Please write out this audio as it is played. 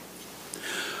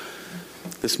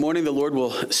This morning, the Lord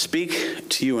will speak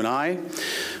to you and I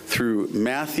through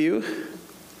Matthew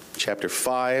chapter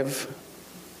 5,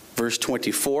 verse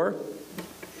 24.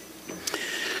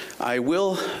 I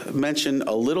will mention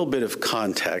a little bit of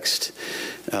context.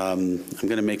 I'm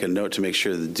going to make a note to make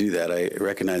sure to do that. I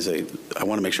recognize I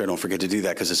want to make sure I don't forget to do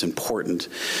that because it's important.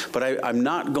 But I'm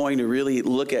not going to really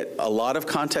look at a lot of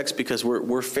context because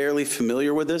we're fairly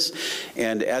familiar with this.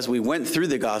 And as we went through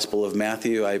the Gospel of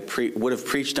Matthew, I would have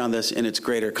preached on this in its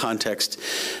greater context,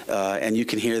 and you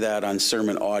can hear that on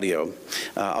sermon audio.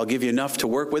 I'll give you enough to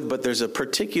work with, but there's a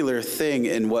particular thing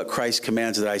in what Christ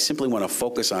commands that I simply want to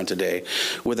focus on today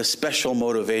with a special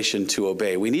motivation to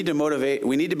obey. We need to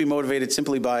be motivated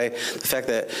simply by the fact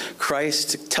that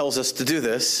Christ tells us to do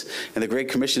this, and the Great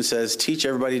Commission says, teach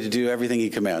everybody to do everything he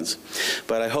commands.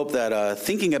 But I hope that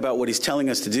thinking about what he's telling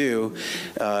us to do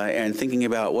and thinking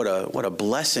about what a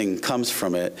blessing comes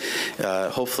from it,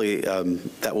 hopefully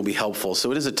that will be helpful.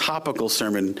 So it is a topical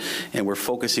sermon, and we're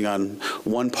focusing on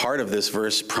one part of this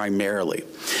verse primarily.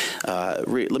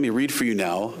 Let me read for you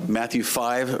now, Matthew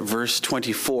 5, verse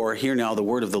 24. Hear now the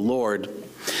word of the Lord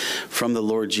from the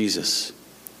Lord Jesus.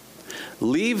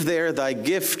 Leave there thy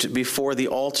gift before the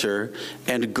altar,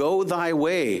 and go thy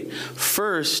way.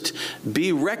 First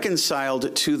be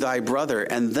reconciled to thy brother,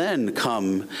 and then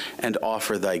come and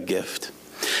offer thy gift.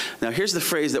 Now here's the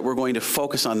phrase that we're going to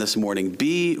focus on this morning.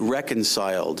 Be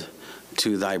reconciled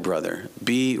to thy brother.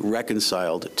 Be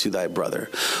reconciled to thy brother.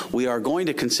 We are going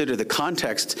to consider the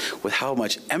context with how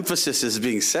much emphasis is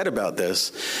being said about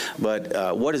this,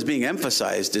 but what is being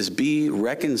emphasized is be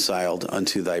reconciled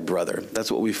unto thy brother.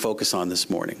 That's what we focus on this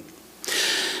morning.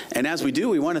 And as we do,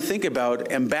 we want to think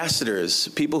about ambassadors,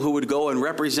 people who would go and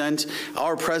represent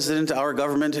our president, our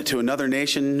government to another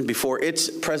nation before its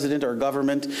president or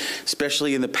government.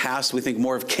 Especially in the past, we think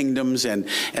more of kingdoms and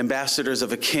ambassadors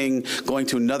of a king going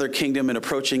to another kingdom and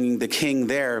approaching the king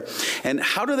there. And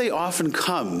how do they often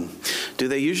come? Do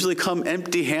they usually come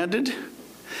empty-handed?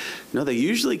 No, they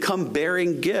usually come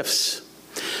bearing gifts.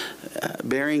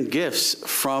 Bearing gifts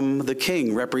from the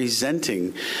king,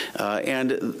 representing.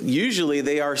 And usually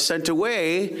they are sent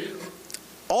away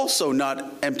also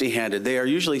not empty-handed. They are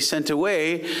usually sent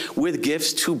away with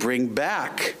gifts to bring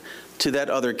back to that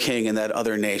other king and that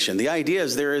other nation. The idea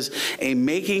is there is a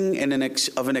making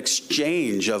of an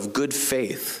exchange of good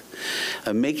faith.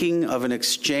 A making of an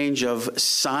exchange of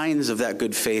signs of that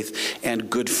good faith and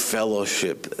good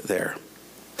fellowship there.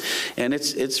 And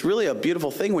it's really a beautiful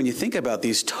thing when you think about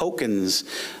these tokens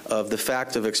of the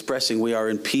fact of expressing we are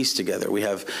in peace together. We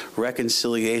have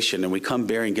reconciliation, and we come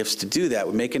bearing gifts to do that.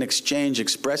 We make an exchange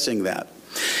expressing that.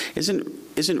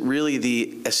 Isn't really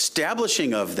the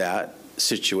establishing of that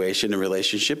situation and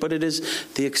relationship, but it is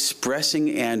the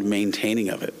expressing and maintaining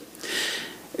of it.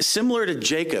 Similar to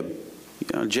Jacob.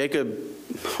 Jacob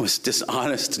was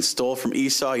dishonest and stole from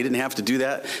Esau. He didn't have to do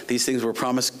that. These things were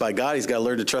promised by God. He's got to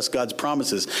learn to trust God's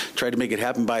promises. Tried to make it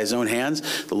happen by his own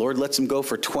hands. The Lord lets him go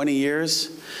for 20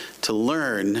 years to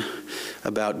learn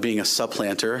about being a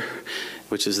supplanter,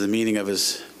 which is the meaning of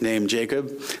his name,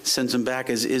 Jacob. Sends him back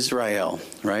as Israel,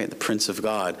 right? The Prince of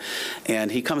God.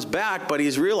 And he comes back, but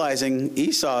he's realizing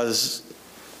Esau's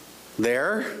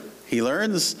there. He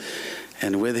learns.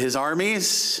 And with his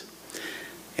armies.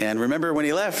 And remember, when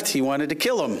he left, he wanted to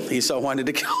kill him. Esau wanted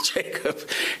to kill Jacob.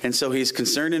 And so he's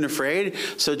concerned and afraid.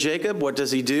 So Jacob, what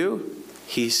does he do?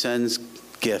 He sends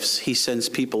gifts. He sends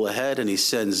people ahead, and he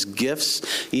sends gifts.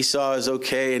 Esau is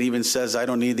okay and even says, I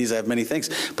don't need these, I have many things.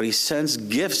 But he sends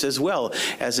gifts as well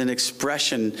as an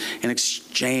expression, an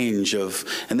exchange of,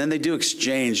 and then they do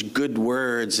exchange good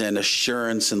words and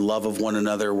assurance and love of one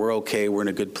another. We're okay, we're in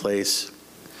a good place.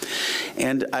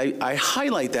 And I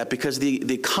highlight that because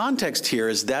the context here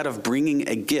is that of bringing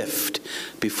a gift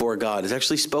before God. It's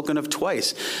actually spoken of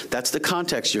twice. That's the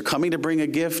context. You're coming to bring a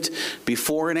gift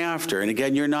before and after. And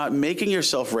again, you're not making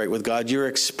yourself right with God. You're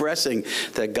expressing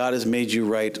that God has made you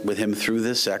right with him through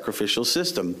this sacrificial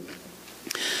system.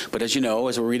 But as you know,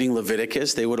 as we're reading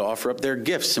Leviticus, they would offer up their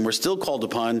gifts. And we're still called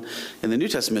upon in the New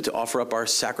Testament to offer up our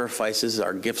sacrifices,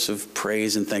 our gifts of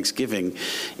praise and thanksgiving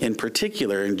in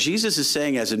particular. And Jesus is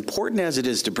saying, as important as it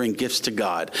is to bring gifts to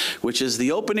God, which is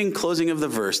the opening, closing of the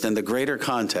verse, and the greater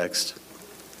context,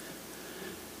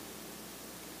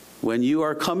 when you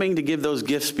are coming to give those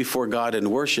gifts before God in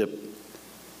worship,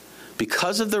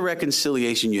 because of the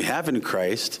reconciliation you have in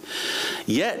Christ,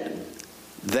 yet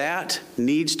that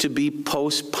needs to be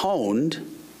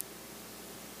postponed,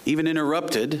 even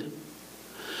interrupted,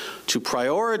 to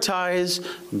prioritize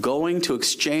going to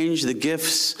exchange the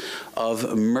gifts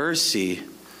of mercy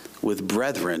with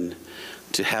brethren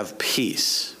to have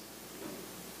peace.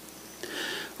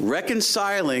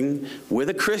 Reconciling with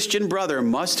a Christian brother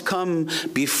must come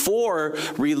before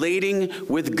relating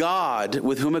with God,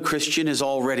 with whom a Christian is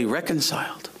already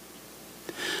reconciled.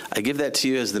 I give that to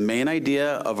you as the main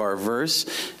idea of our verse,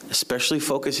 especially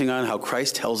focusing on how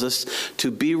Christ tells us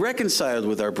to be reconciled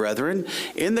with our brethren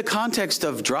in the context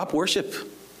of drop worship.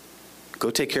 Go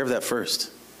take care of that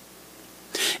first.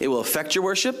 It will affect your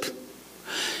worship.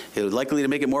 It would likely to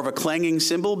make it more of a clanging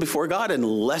cymbal before God and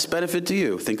less benefit to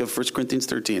you. Think of 1 Corinthians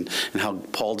 13 and how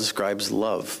Paul describes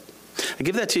love. I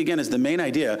give that to you again as the main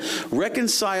idea.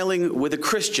 Reconciling with a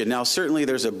Christian. Now, certainly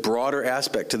there's a broader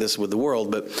aspect to this with the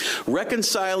world, but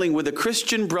reconciling with a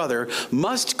Christian brother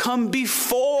must come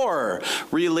before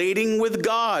relating with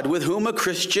God, with whom a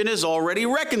Christian is already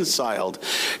reconciled.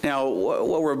 Now,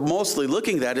 what we're mostly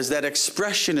looking at is that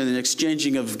expression and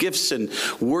exchanging of gifts and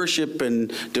worship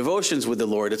and devotions with the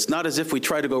Lord. It's not as if we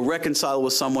try to go reconcile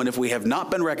with someone if we have not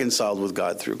been reconciled with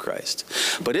God through Christ.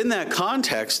 But in that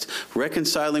context,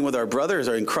 reconciling with our brothers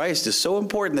are in Christ is so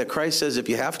important that Christ says if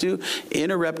you have to,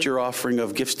 interrupt your offering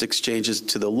of gift exchanges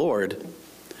to the Lord.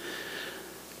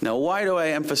 Now, why do I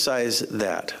emphasize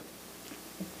that?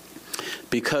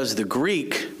 Because the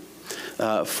Greek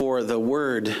for the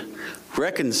word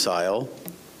reconcile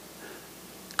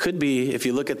could be, if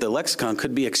you look at the lexicon,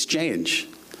 could be exchange.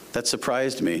 That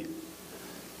surprised me.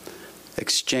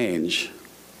 Exchange.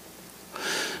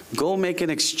 Go make an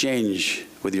exchange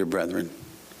with your brethren.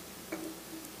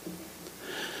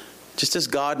 Just as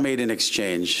God made an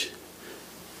exchange,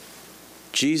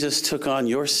 Jesus took on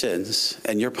your sins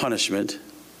and your punishment,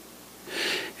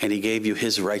 and he gave you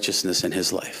his righteousness and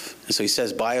his life. And so he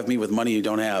says, buy of me with money you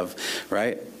don't have,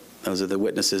 right? Those are the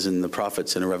witnesses and the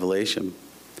prophets in Revelation.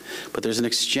 But there's an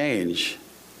exchange.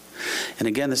 And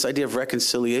again, this idea of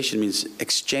reconciliation means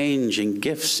exchanging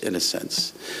gifts in a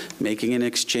sense. Making an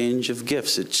exchange of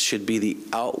gifts. It should be the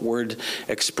outward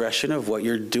expression of what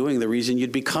you're doing, the reason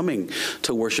you'd be coming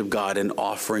to worship God and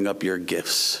offering up your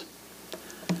gifts.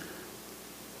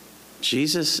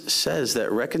 Jesus says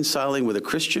that reconciling with a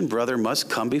Christian brother must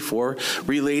come before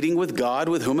relating with God,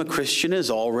 with whom a Christian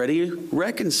is already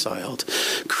reconciled.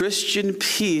 Christian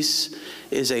peace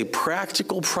is a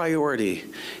practical priority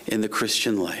in the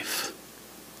Christian life.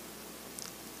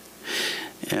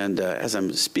 And as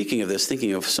I'm speaking of this,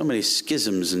 thinking of so many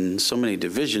schisms and so many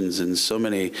divisions and so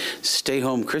many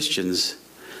stay-home Christians,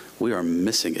 we are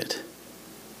missing it.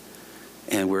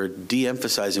 And we're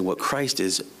de-emphasizing what Christ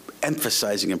is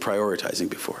emphasizing and prioritizing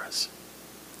before us.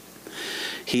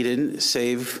 He didn't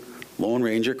save Lone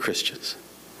Ranger Christians.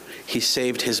 He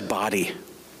saved his body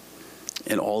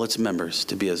and all its members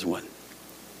to be as one.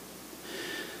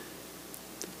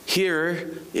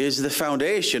 Here is the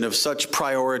foundation of such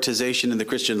prioritization in the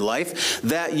Christian life,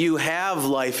 that you have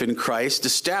life in Christ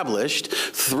established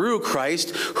through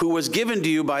Christ, who was given to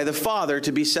you by the Father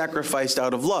to be sacrificed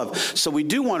out of love. So we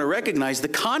do want to recognize the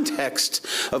context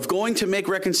of going to make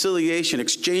reconciliation,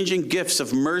 exchanging gifts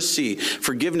of mercy,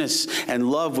 forgiveness,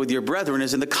 and love with your brethren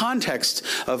is in the context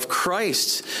of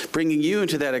Christ bringing you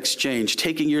into that exchange,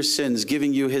 taking your sins,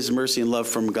 giving you his mercy and love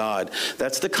from God.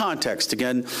 That's the context.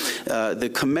 Again,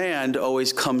 the command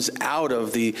always comes out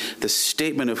of the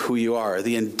statement of who you are,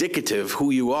 the indicative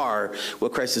who you are.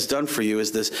 What Christ has done for you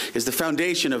is the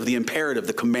foundation of the imperative,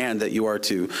 the command that you are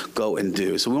to go and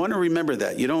do. So we want to remember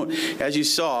that. You don't, as you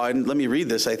saw, and let me read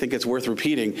this, I think it's worth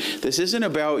repeating. This isn't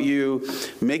about you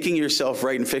making yourself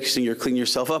right and cleaning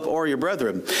yourself up or your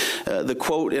brethren. The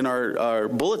quote in our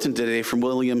bulletin today from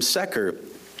William Secker: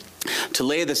 to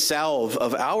lay the salve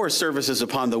of our services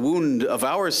upon the wound of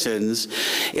our sins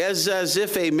is as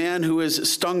if a man who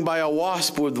is stung by a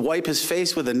wasp would wipe his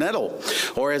face with a nettle,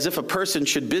 or as if a person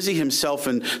should busy himself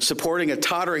in supporting a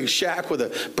tottering shack with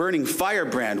a burning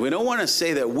firebrand. We don't want to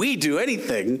say that we do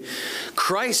anything.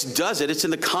 Christ does it. It's in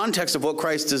the context of what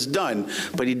Christ has done,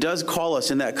 but he does call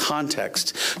us in that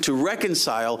context to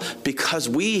reconcile because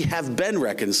we have been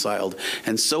reconciled,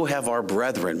 and so have our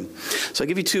brethren. So I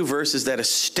give you two verses that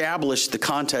establish the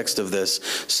context of this,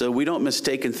 so we don't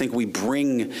mistake and think we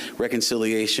bring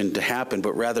reconciliation to happen,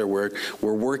 but rather we're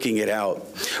working it out.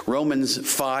 Romans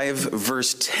 5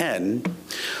 verse 10,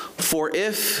 for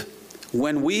if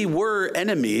when we were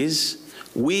enemies,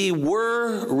 we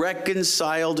were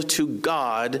reconciled to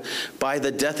God by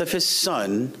the death of his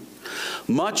Son,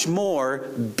 much more,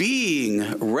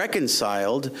 being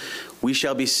reconciled, we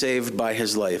shall be saved by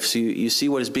his life. So you see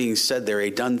what is being said there, a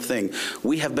done thing.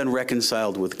 We have been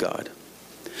reconciled with God.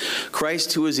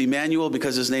 Christ, who is Emmanuel,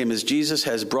 because his name is Jesus,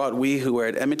 has brought we who are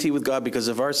at enmity with God because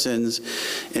of our sins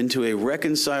into a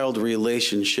reconciled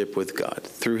relationship with God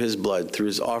through his blood, through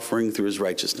his offering, through his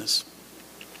righteousness.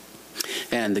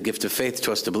 And the gift of faith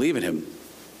to us to believe in him.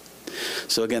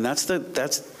 So again, that's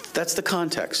the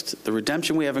context. The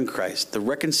redemption we have in Christ, the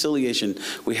reconciliation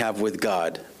we have with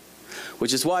God,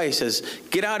 which is why he says,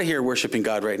 get out of here worshiping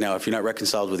God right now if you're not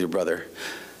reconciled with your brother.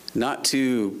 Not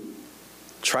to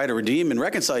try to redeem and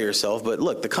reconcile yourself, but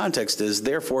look, the context is,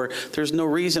 therefore, there's no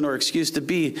reason or excuse to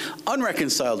be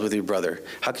unreconciled with your brother.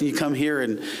 How can you come here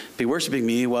and be worshiping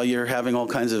me while you're having all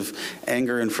kinds of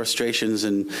anger and frustrations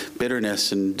and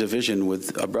bitterness and division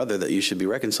with a brother that you should be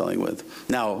reconciling with?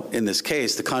 Now, in this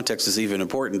case, the context is even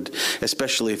important,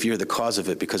 especially if you're the cause of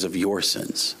it because of your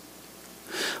sins.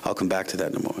 I'll come back to that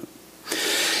in a moment.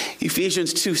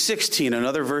 Ephesians 2:16,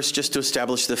 another verse just to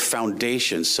establish the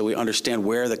foundation so we understand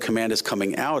where the command is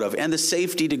coming out of and the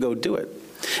safety to go do it.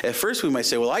 At first we might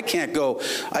say, well, I can't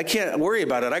worry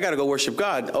about it. I got to go worship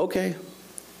God. Okay.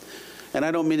 And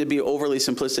I don't mean to be overly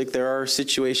simplistic. There are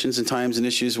situations and times and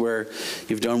issues where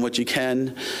you've done what you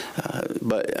can.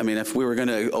 But, I mean, if we were going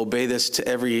to obey this to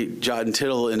every jot and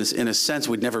tittle, in a sense,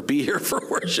 we'd never be here for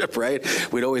worship, right?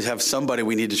 We'd always have somebody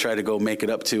we need to try to go make it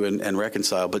up to and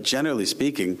reconcile. But generally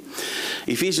speaking,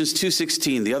 Ephesians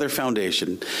 2:16, the other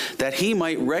foundation, that he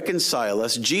might reconcile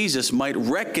us, Jesus might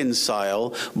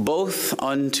reconcile both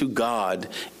unto God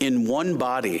in one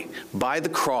body by the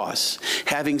cross,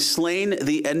 having slain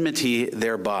the enmity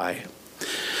thereby.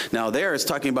 Now there it's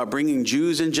talking about bringing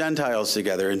Jews and Gentiles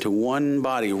together into one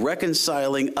body,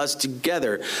 reconciling us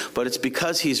together, but it's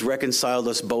because he's reconciled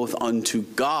us both unto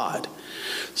God.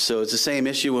 So it's the same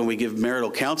issue when we give marital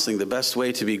counseling. The best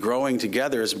way to be growing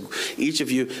together is each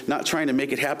of you not trying to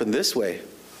make it happen this way,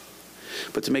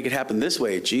 but to make it happen this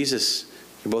way. Jesus,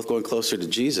 you're both going closer to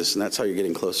Jesus, and that's how you're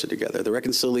getting closer together. The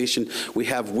reconciliation we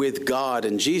have with God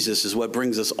and Jesus is what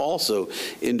brings us also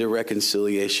into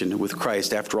reconciliation with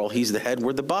Christ. After all, he's the head,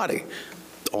 we're the body,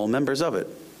 all members of it.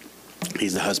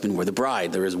 He's the husband, we're the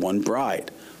bride. There is one bride.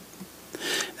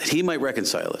 That he might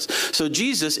reconcile us. So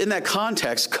Jesus, in that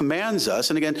context, commands us,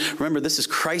 and again, remember, this is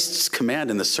Christ's command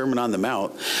in the Sermon on the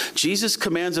Mount. Jesus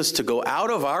commands us to go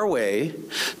out of our way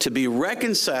to be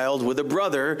reconciled with a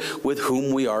brother with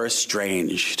whom we are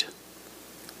estranged.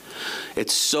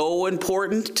 It's so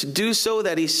important to do so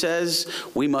that he says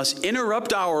we must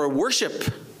interrupt our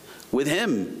worship with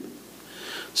him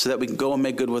so that we can go and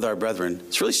make good with our brethren.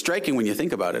 It's really striking when you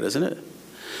think about it, isn't it?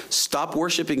 Stop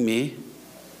worshiping me.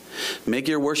 Make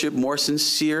your worship more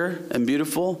sincere and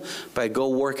beautiful by go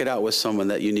work it out with someone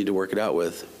that you need to work it out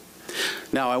with.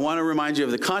 Now, I want to remind you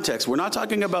of the context. We're not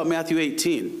talking about Matthew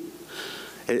 18.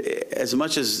 As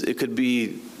much as it could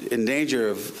be in danger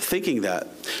of thinking that.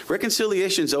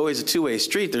 Reconciliation is always a two-way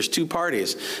street. There's two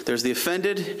parties. There's the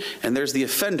offended and there's the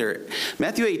offender.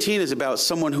 Matthew 18 is about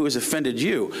someone who has offended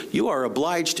you. You are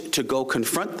obliged to go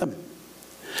confront them.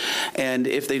 And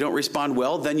if they don't respond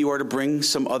well, then you are to bring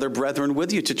some other brethren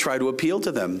with you to try to appeal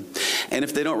to them. And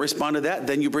if they don't respond to that,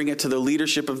 then you bring it to the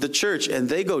leadership of the church and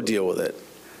they go deal with it.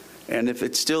 And if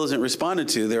it still isn't responded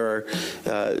to, there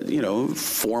are,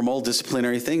 formal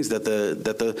disciplinary things that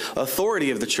the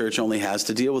authority of the church only has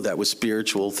to deal with that, with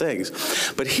spiritual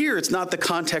things. But here, it's not the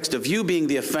context of you being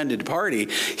the offended party.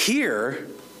 Here,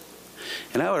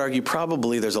 and I would argue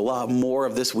probably there's a lot more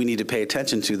of this we need to pay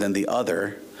attention to than the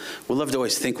other. We love to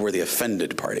always think we're the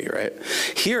offended party, right?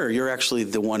 Here, you're actually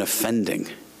the one offending.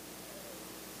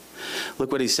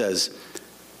 Look what he says.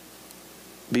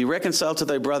 Be reconciled to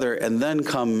thy brother, and then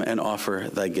come and offer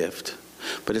thy gift.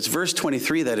 But it's verse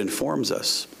 23 that informs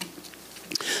us.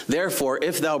 Therefore,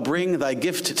 if thou bring thy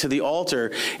gift to the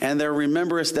altar, and there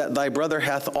rememberest that thy brother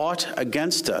hath aught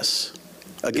against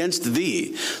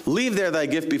thee, leave there thy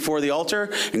gift before the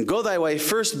altar, and go thy way.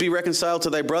 First be reconciled to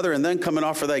thy brother, and then come and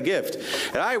offer thy gift.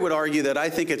 And I would argue that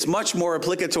I think it's much more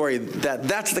applicatory that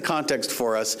that's the context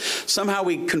for us. Somehow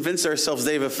we convince ourselves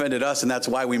they've offended us, and that's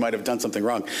why we might have done something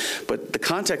wrong. But the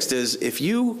context is, if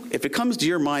it comes to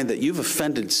your mind that you've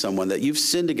offended someone, that you've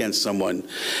sinned against someone,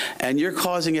 and you're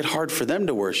causing it hard for them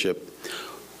to worship,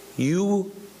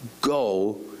 you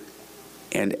go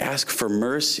and ask for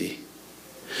mercy.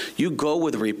 You go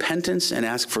with repentance and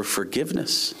ask for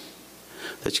forgiveness,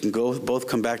 that you can both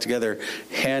come back together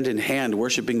hand in hand,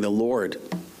 worshiping the Lord.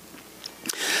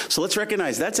 So let's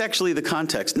recognize that's actually the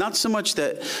context. Not so much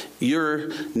that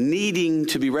you're needing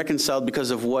to be reconciled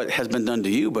because of what has been done to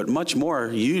you, but much more,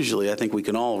 usually, I think we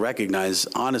can all recognize,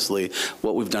 honestly,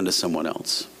 what we've done to someone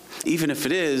else. Even if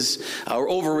it is our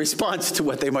over-response to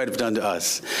what they might have done to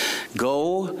us.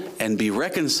 Go and be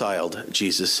reconciled,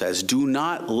 Jesus says. Do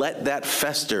not let that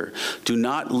fester. Do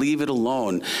not leave it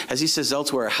alone. As he says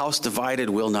elsewhere, a house divided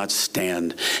will not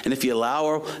stand. And if you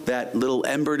allow that little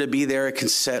ember to be there, it can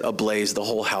set ablaze the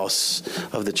whole house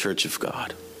of the church of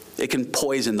God. It can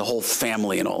poison the whole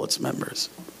family and all its members.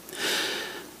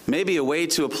 Maybe a way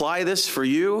to apply this for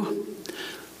you,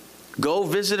 go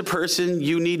visit a person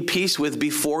you need peace with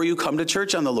before you come to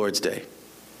church on the Lord's Day.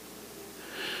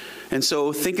 And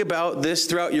so think about this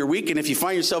throughout your week. And if you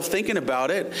find yourself thinking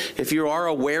about it, if you are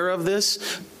aware of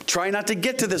this, try not to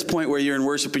get to this point where you're in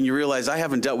worship and you realize, I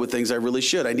haven't dealt with things I really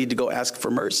should. I need to go ask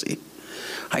for mercy.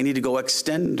 I need to go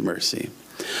extend mercy.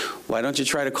 Why don't you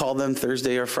try to call them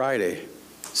Thursday or Friday?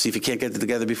 See if you can't get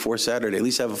together before Saturday. At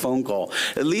least have a phone call.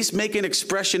 At least make an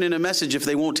expression in a message if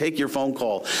they won't take your phone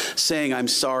call, saying, I'm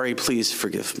sorry, please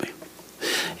forgive me.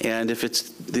 And if it's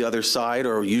the other side,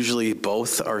 or usually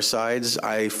both our sides,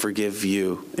 I forgive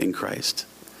you in Christ.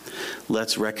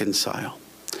 Let's reconcile.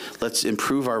 Let's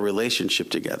improve our relationship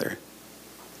together.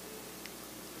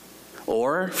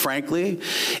 Or, frankly,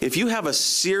 if you have a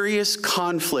serious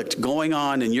conflict going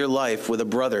on in your life with a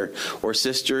brother or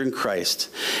sister in Christ,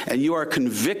 and you are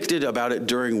convicted about it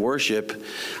during worship,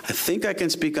 I think I can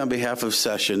speak on behalf of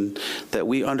Session that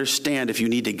we understand if you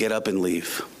need to get up and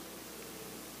leave.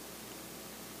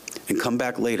 And come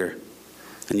back later,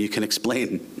 and you can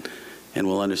explain, and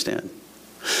we'll understand.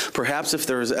 Perhaps if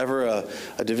there is ever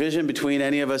a division between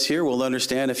any of us here, we'll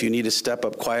understand if you need to step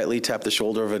up quietly, tap the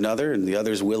shoulder of another, and the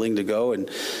other's willing to go and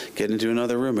get into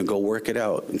another room and go work it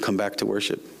out and come back to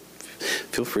worship.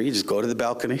 Feel free, just go to the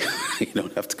balcony. You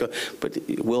don't have to go, but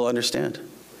we'll understand.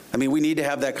 I mean, we need to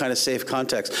have that kind of safe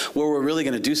context where we're really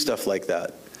going to do stuff like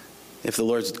that if the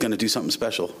Lord's going to do something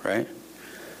special, right?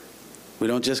 We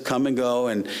don't just come and go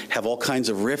and have all kinds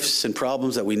of rifts and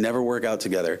problems that we never work out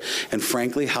together. And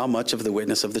frankly, how much of the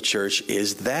witness of the church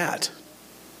is that?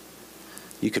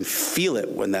 You can feel it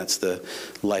when that's the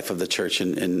life of the church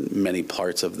in many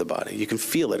parts of the body. You can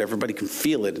feel it. Everybody can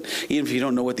feel it. Even if you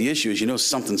don't know what the issue is, you know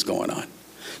something's going on.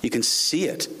 You can see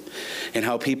it in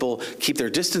how people keep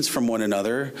their distance from one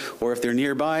another, or if they're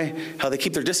nearby, how they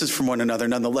keep their distance from one another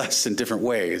nonetheless in different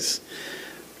ways.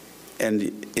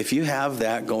 And if you have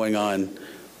that going on,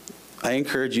 I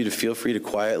encourage you to feel free to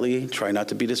quietly, try not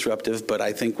to be disruptive, but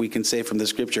I think we can say from the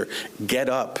scripture, get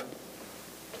up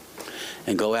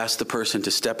and go ask the person to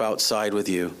step outside with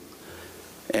you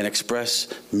and express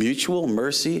mutual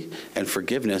mercy and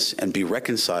forgiveness and be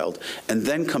reconciled, and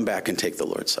then come back and take the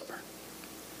Lord's Supper.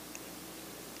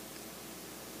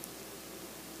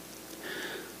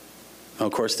 Now,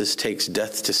 of course, this takes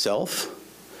death to self.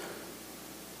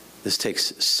 This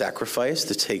takes sacrifice.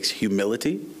 This takes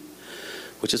humility,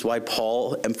 which is why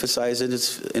Paul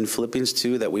emphasizes in Philippians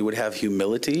 2 that we would have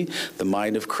humility, the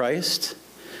mind of Christ,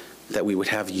 that we would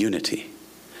have unity,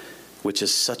 which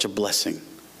is such a blessing.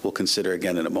 We'll consider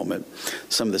again in a moment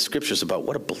some of the scriptures about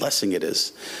what a blessing it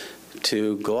is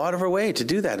to go out of our way to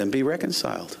do that and be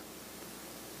reconciled.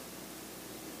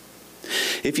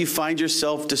 If you find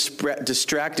yourself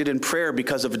distracted in prayer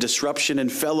because of a disruption in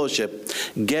fellowship,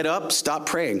 get up, stop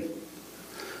praying.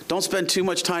 Don't spend too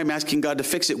much time asking God to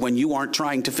fix it when you aren't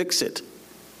trying to fix it.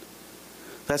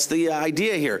 That's the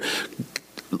idea here.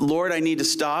 Lord, I need to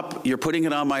stop. You're putting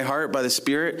it on my heart by the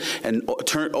Spirit, and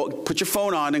put your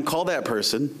phone on and call that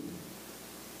person.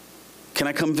 Can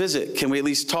I come visit? Can we at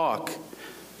least talk?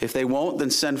 If they won't,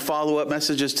 then send follow-up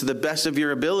messages to the best of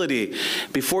your ability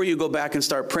before you go back and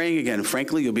start praying again.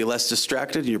 Frankly, you'll be less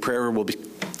distracted and your prayer will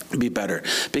be better.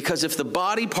 Because if the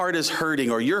body part is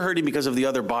hurting, or you're hurting because of the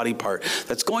other body part,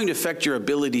 that's going to affect your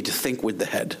ability to think with the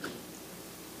head,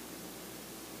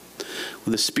 with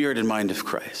the spirit and mind of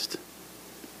Christ.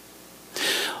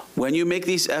 When you make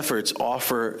these efforts,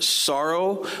 offer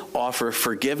sorrow, offer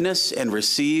forgiveness, and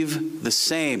receive the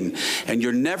same. And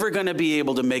you're never going to be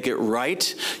able to make it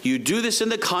right. You do this in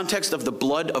the context of the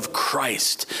blood of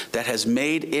Christ that has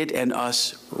made it and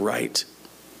us right.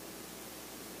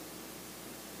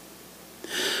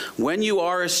 When you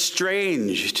are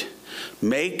estranged,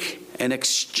 make an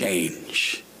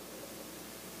exchange.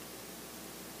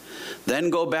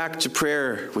 Then go back to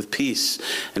prayer with peace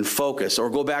and focus, or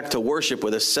go back to worship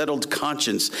with a settled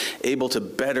conscience, able to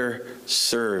better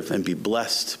serve and be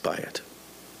blessed by it.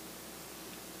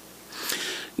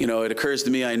 You know, it occurs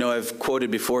to me, I know I've quoted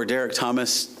before, Derek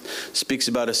Thomas speaks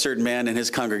about a certain man in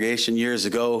his congregation years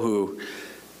ago who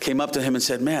came up to him and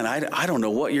said, man, I don't know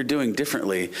what you're doing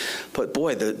differently, but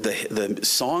boy, the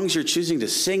songs you're choosing to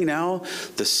sing now,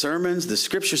 the sermons, the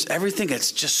scriptures, everything,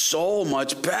 it's just so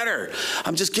much better.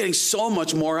 I'm just getting so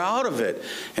much more out of it.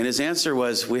 And his answer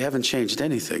was, we haven't changed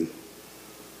anything.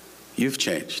 You've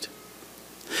changed.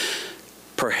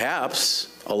 Perhaps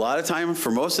A lot of time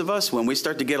for most of us, when we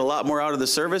start to get a lot more out of the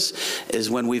service, is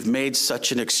when we've made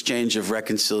such an exchange of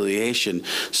reconciliation.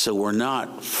 So we're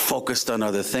not focused on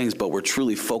other things, but we're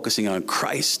truly focusing on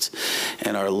Christ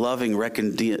and our loving,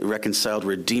 reconciled,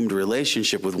 redeemed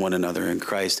relationship with one another in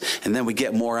Christ. And then we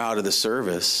get more out of the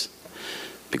service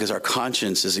because our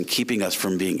conscience isn't keeping us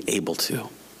from being able to.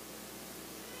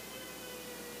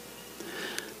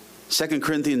 2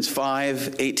 Corinthians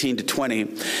 5,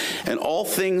 18-20, and all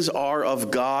things are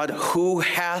of God, who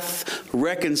hath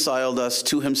reconciled us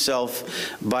to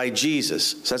himself by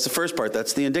Jesus. So that's the first part,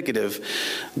 that's the indicative.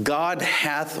 God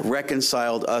hath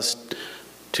reconciled us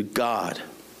to God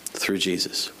through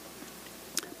Jesus.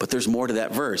 But there's more to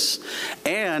that verse.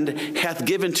 And hath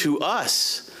given to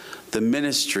us the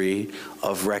ministry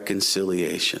of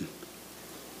reconciliation.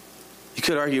 You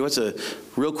could argue, what's a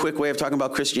real quick way of talking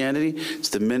about Christianity? It's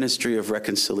the ministry of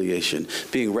reconciliation.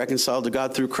 Being reconciled to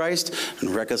God through Christ and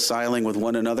reconciling with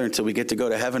one another until we get to go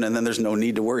to heaven, and then there's no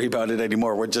need to worry about it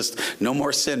anymore. We're just no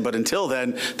more sin. But until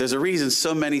then, there's a reason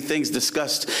so many things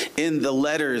discussed in the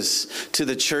letters to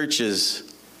the churches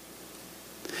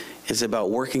is about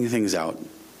working things out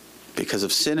because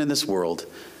of sin in this world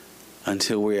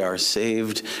until we are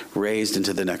saved, raised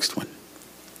into the next one.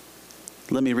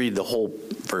 Let me read the whole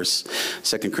verse,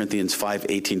 2 Corinthians 5,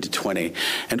 18-20.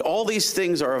 And all these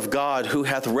things are of God, who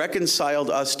hath reconciled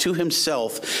us to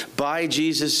himself by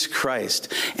Jesus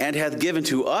Christ, and hath given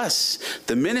to us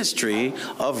the ministry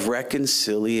of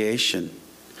reconciliation.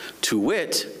 To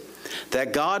wit,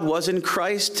 that God was in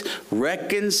Christ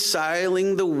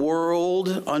reconciling the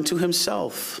world unto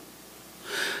himself,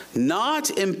 not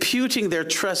imputing their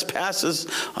trespasses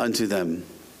unto them.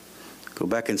 Go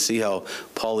back and see how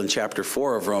Paul in chapter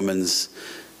 4 of Romans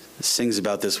sings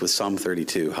about this with Psalm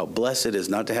 32. How blessed it is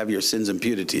not to have your sins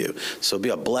imputed to you. So be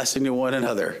a blessing to one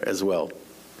another as well.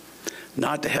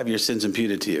 Not to have your sins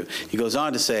imputed to you. He goes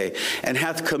on to say, and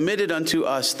hath committed unto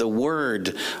us the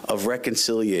word of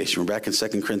reconciliation. We're back in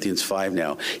 2 Corinthians 5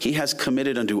 now. He has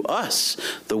committed unto us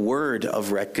the word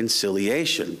of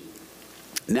reconciliation.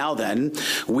 Now then,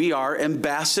 we are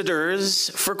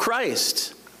ambassadors for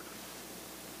Christ.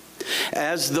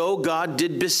 As though God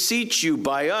did beseech you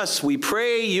by us, we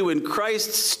pray you in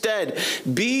Christ's stead,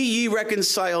 be ye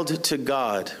reconciled to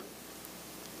God.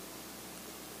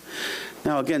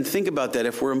 Now again, think about that.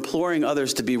 If we're imploring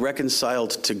others to be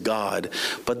reconciled to God,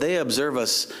 but they observe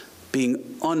us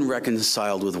being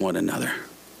unreconciled with one another,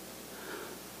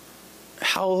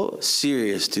 how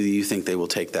serious do you think they will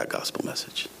take that gospel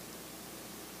message?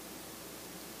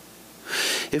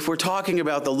 If we're talking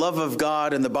about the love of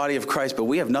God and the body of Christ, but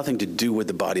we have nothing to do with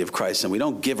the body of Christ and we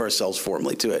don't give ourselves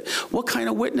formally to it, what kind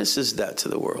of witness is that to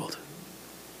the world?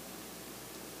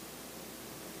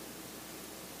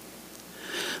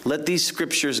 Let these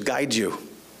scriptures guide you.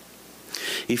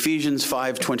 Ephesians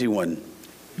 5:21.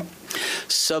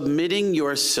 Submitting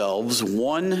yourselves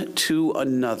one to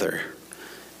another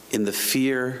in the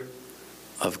fear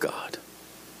of God.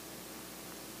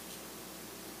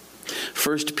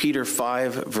 1 Peter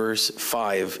 5, verse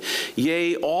 5.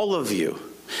 Yea, all of you,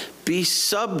 be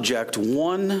subject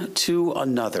one to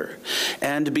another,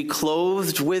 and be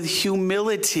clothed with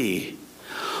humility.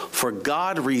 For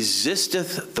God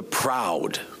resisteth the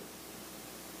proud,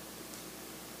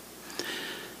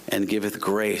 and giveth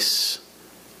grace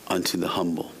unto the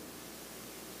humble.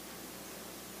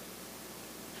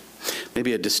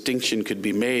 Maybe a distinction could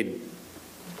be made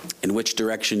in which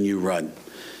direction you run.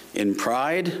 In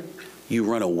pride, you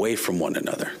run away from one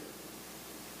another.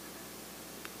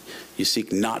 You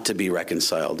seek not to be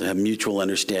reconciled, to have mutual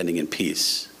understanding and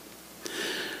peace.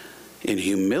 In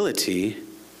humility,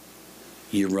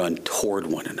 you run toward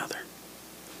one another,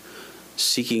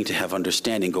 seeking to have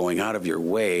understanding, going out of your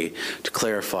way to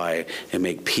clarify and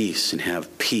make peace and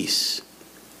have peace.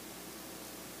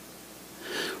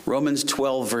 Romans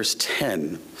 12, verse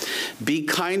 10. Be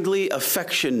kindly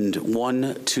affectioned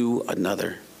one to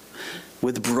another,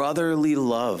 with brotherly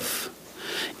love,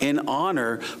 in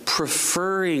honor,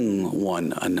 preferring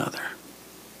one another.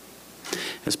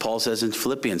 As Paul says in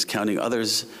Philippians, counting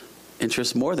others'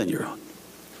 interests more than your own.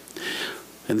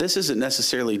 And this isn't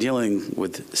necessarily dealing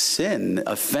with sin,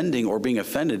 offending or being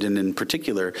offended, and in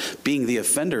particular, being the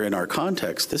offender in our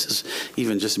context. This is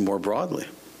even just more broadly.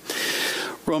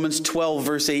 Romans 12,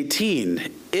 verse 18.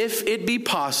 If it be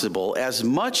possible, as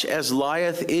much as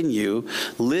lieth in you,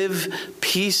 live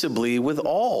peaceably with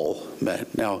all men.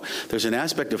 Now, there's an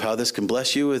aspect of how this can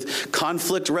bless you with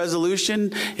conflict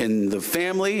resolution in the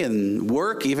family and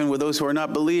work, even with those who are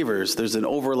not believers. There's an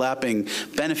overlapping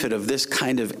benefit of this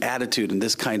kind of attitude and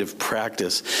this kind of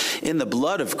practice. In the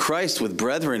blood of Christ with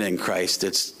brethren in Christ,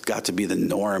 it's got to be the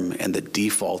norm and the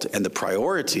default and the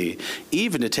priority,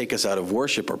 even to take us out of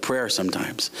worship or prayer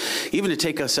sometimes, even to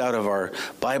take us out of our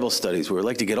Bible studies where we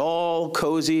like to get all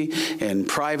cozy and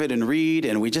private and read,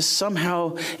 and we just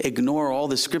somehow ignore all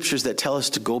the scriptures that tell us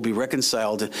to go be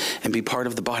reconciled and be part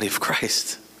of the body of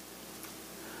Christ.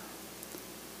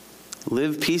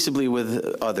 Live peaceably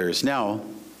with others. Now,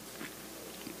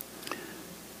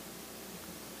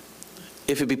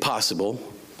 if it be possible,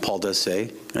 Paul does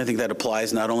say, I think that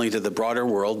applies not only to the broader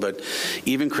world, but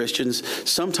even Christians,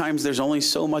 sometimes there's only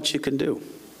so much you can do.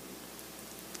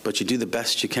 But you do the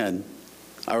best you can.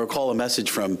 I recall a message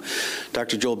from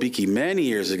Dr. Joel Beakey many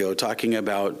years ago talking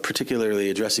about particularly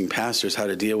addressing pastors, how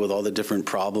to deal with all the different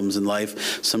problems in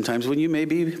life, sometimes when you may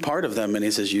be part of them. And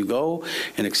he says, you go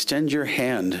and extend your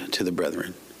hand to the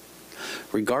brethren,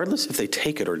 regardless if they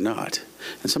take it or not.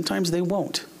 And sometimes they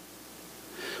won't.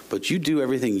 But you do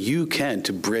everything you can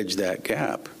to bridge that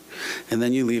gap. And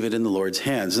then you leave it in the Lord's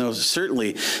hands. Now,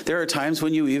 certainly, there are times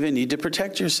when you even need to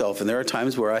protect yourself. And there are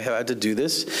times where I have had to do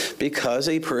this because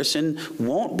a person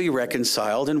won't be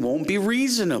reconciled and won't be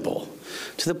reasonable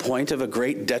to the point of a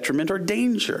great detriment or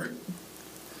danger,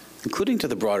 including to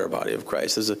the broader body of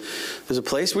Christ. There's a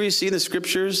place where you see in the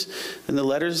scriptures and the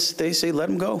letters, they say, let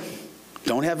them go.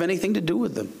 Don't have anything to do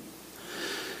with them.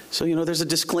 So, there's a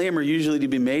disclaimer usually to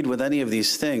be made with any of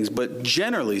these things, but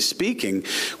generally speaking,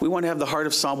 we want to have the heart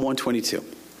of Psalm 122.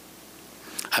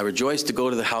 I rejoice to go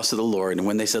to the house of the Lord. And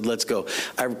when they said, let's go,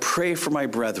 I pray for my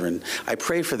brethren. I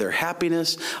pray for their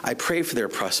happiness. I pray for their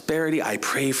prosperity. I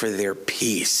pray for their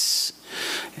peace.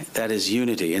 That is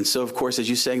unity. And so, of course, as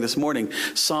you sang this morning,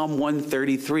 Psalm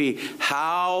 133,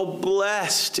 how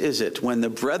blessed is it when the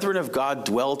brethren of God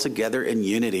dwell together in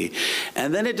unity.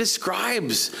 And then it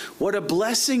describes what a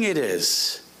blessing it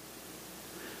is.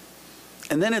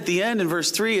 And then at the end in verse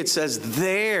 3, it says,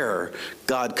 there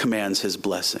God commands his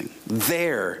blessing.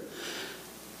 There,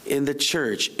 in the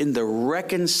church, in the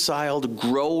reconciled,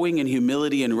 growing in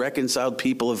humility and reconciled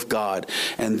people of God.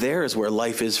 And there is where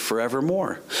life is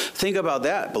forevermore. Think about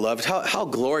that, beloved. How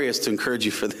glorious to encourage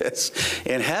you for this.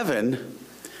 In heaven,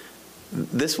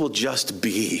 this will just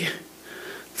be.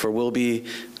 For we'll be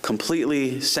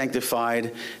completely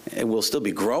sanctified, and we'll still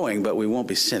be growing, but we won't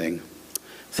be sinning.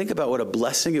 Think about what a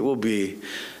blessing it will be.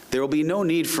 There will be no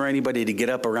need for anybody to get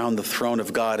up around the throne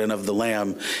of God and of the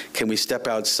Lamb. Can we step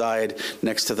outside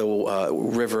next to the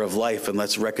river of life and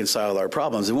let's reconcile our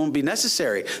problems? It won't be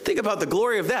necessary. Think about the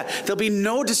glory of that. There'll be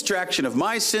no distraction of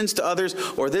my sins to others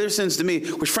or their sins to me,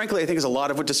 which frankly I think is a lot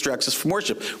of what distracts us from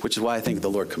worship, which is why I think the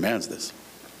Lord commands this.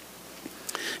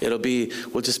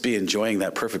 We'll just be enjoying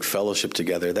that perfect fellowship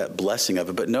together, that blessing of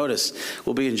it. But notice,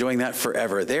 we'll be enjoying that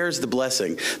forever. There's the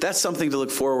blessing. That's something to look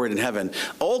forward in heaven.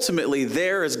 Ultimately,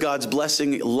 there is God's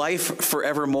blessing, life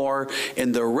forevermore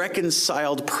in the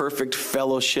reconciled, perfect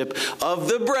fellowship of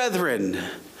the brethren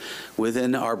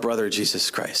within our brother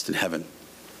Jesus Christ in heaven.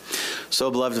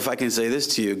 So, beloved, if I can say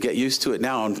this to you, get used to it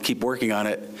now and keep working on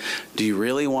it. Do you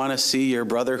really want to see your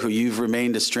brother who you've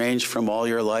remained estranged from all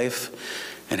your life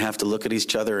and have to look at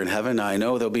each other in heaven? I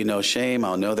know there'll be no shame.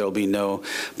 I know there'll be no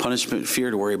punishment,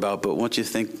 fear to worry about. But once you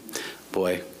think,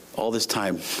 boy, all this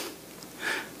time,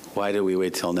 why did we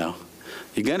wait till now?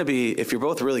 You're going to be, if you're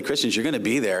both really Christians, you're going to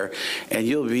be there, and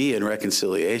you'll be in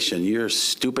reconciliation. Your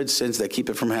stupid sins that keep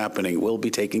it from happening will be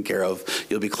taken care of.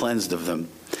 You'll be cleansed of them.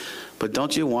 But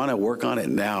don't you want to work on it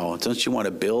now? Don't you want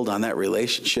to build on that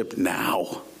relationship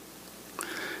now?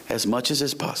 As much as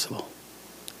is possible.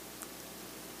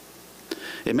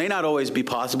 It may not always be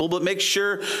possible, but make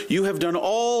sure you have done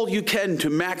all you can to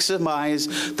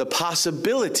maximize the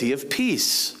possibility of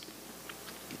peace.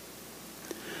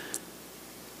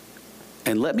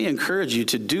 And let me encourage you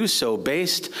to do so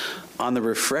based on the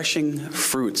refreshing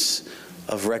fruits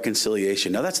of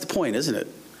reconciliation. Now that's the point, isn't it?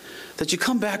 That you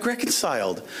come back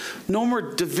reconciled. No more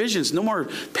divisions, no more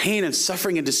pain and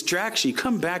suffering and distraction. You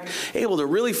come back able to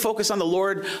really focus on the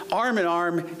Lord, arm in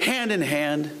arm, hand in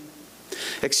hand.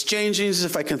 Exchanging,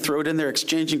 if I can throw it in there,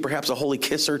 exchanging perhaps a holy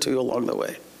kiss or two along the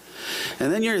way.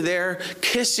 And then you're there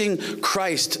kissing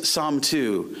Christ, Psalm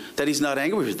 2, that he's not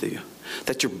angry with you,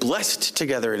 that you're blessed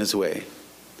together in his way.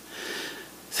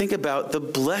 Think about the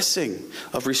blessing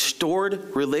of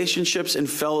restored relationships and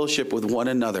fellowship with one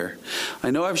another.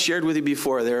 I know I've shared with you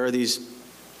before, there are these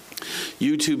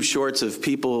YouTube shorts of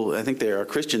people, I think they are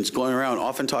Christians, going around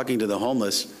often talking to the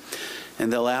homeless.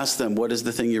 And they'll ask them, what is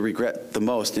the thing you regret the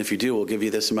most? And if you do, we'll give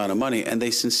you this amount of money. And they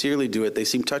sincerely do it. They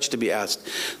seem touched to be asked.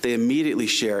 They immediately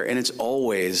share. And it's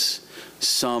always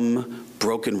some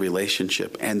broken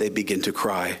relationship. And they begin to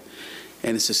cry.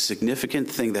 And it's a significant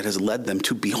thing that has led them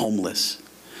to be homeless.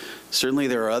 Certainly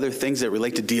there are other things that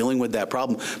relate to dealing with that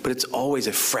problem. But it's always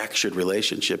a fractured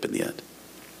relationship in the end.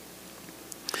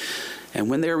 And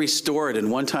when they're restored,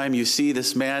 and one time you see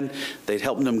this man, they'd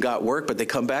helped him got work, but they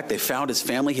come back, they found his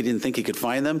family, he didn't think he could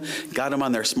find them, got him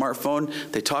on their smartphone,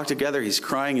 they talk together, he's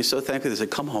crying, he's so thankful, they said,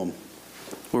 come home.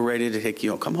 We're ready to take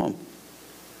you home, come home.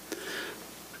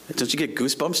 Don't you get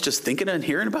goosebumps just thinking and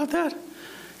hearing about that?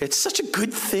 It's such a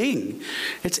good thing.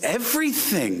 It's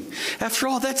everything. After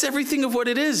all, that's everything of what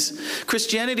it is.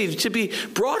 Christianity, to be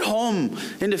brought home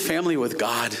into family with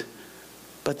God.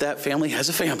 But that family has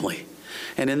a family.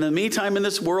 And in the meantime, in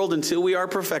this world, until we are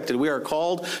perfected, we are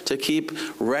called to keep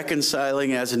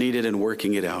reconciling as needed and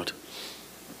working it out.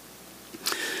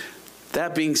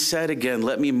 That being said, again,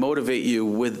 let me motivate you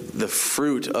with the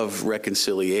fruit of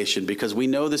reconciliation, because we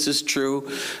know this is true,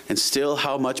 and still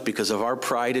how much, because of our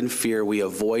pride and fear, we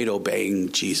avoid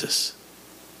obeying Jesus.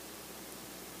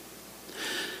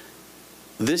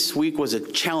 This week was a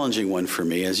challenging one for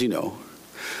me, as you know.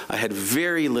 I had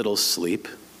very little sleep.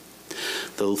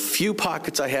 The few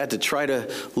pockets I had to try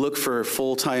to look for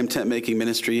full-time tent-making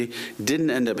ministry didn't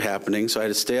end up happening, so I had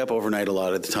to stay up overnight a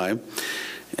lot of the time.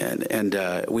 And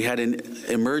we had an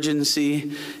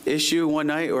emergency issue one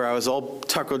night where I was all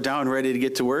tuckered down, ready to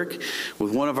get to work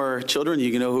with one of our children.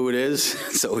 You can know who it is,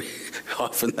 so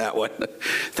often that one.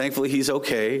 Thankfully, he's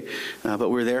okay, but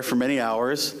we were there for many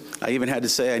hours. I even had to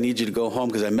say, I need you to go home,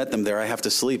 because I met them there. I have to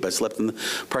sleep. I slept in the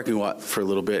parking lot for a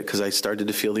little bit because I started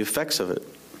to feel the effects of it.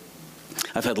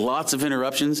 I've had lots of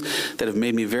interruptions that have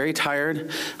made me very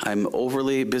tired. I'm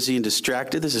overly busy and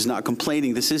distracted. This is not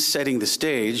complaining. This is setting the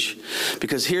stage.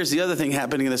 Because here's the other thing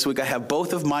happening this week. I have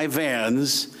both of my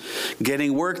vans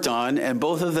getting worked on, and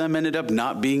both of them ended up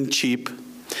not being cheap.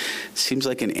 It seems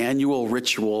like an annual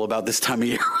ritual about this time of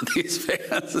year with these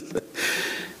vans.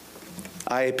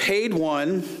 I paid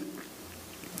one,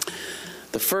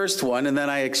 the first one, and then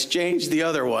I exchanged the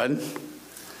other one.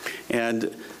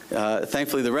 And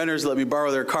thankfully, the renters let me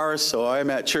borrow their cars, so I'm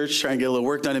at church trying to get a little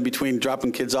work done in between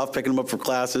dropping kids off, picking them up for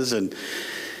classes. And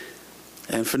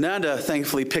Fernanda,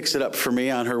 thankfully, picks it up for me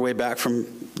on her way back from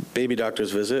baby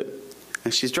doctor's visit.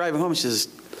 And she's driving home, and she says,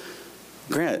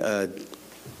 Grant,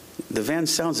 the van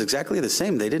sounds exactly the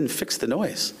same. They didn't fix the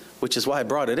noise, which is why I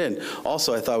brought it in.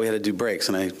 Also, I thought we had to do brakes,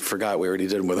 and I forgot we already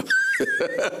did them with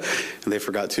them. And they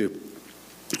forgot, too.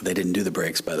 They didn't do the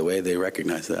brakes, by the way. They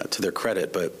recognized that, to their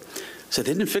credit, but... So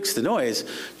they didn't fix the noise.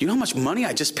 You know how much money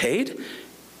I just paid?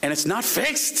 And it's not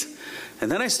fixed.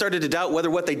 And then I started to doubt whether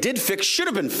what they did fix should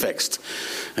have been fixed.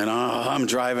 And I'm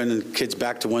driving and kids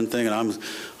back to one thing, and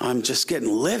I'm just getting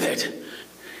livid.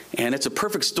 And it's a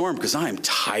perfect storm because I'm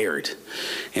tired.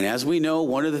 And as we know,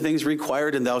 one of the things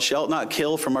required in Thou Shalt Not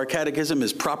Kill from our catechism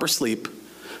is proper sleep.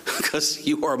 Because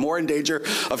you are more in danger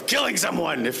of killing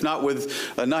someone, if not with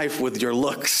a knife, with your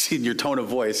looks and your tone of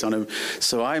voice on him.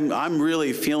 So I'm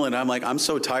really feeling, I'm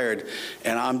so tired,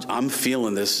 and I'm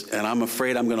feeling this, and I'm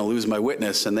afraid I'm going to lose my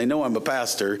witness. And they know I'm a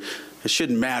pastor. It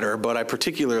shouldn't matter, but I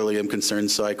particularly am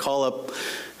concerned. So I call up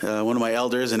one of my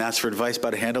elders and ask for advice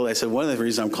about a handle. I said, one of the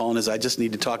reasons I'm calling is I just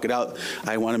need to talk it out.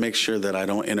 I want to make sure that I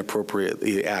don't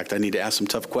inappropriately act. I need to ask some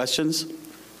tough questions.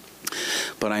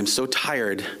 But I'm so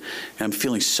tired, and I'm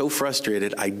feeling so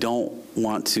frustrated, I don't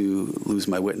want to lose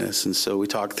my witness. And so we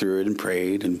talked through it and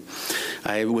prayed, and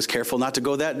I was careful not to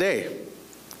go that day,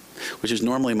 which is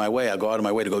normally my way. I'll go out of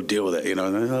my way to go deal with it,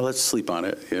 let's sleep on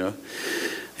it,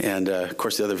 And, of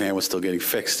course, the other van was still getting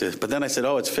fixed. But then I said,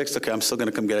 it's fixed. Okay, I'm still going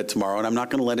to come get it tomorrow, and I'm not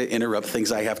going to let it interrupt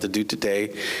things I have to do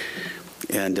today.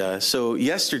 And so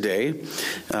yesterday,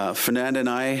 Fernanda and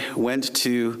I went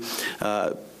to...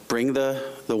 bring the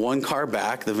one car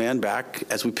back, the van back,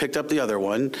 as we picked up the other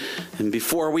one. And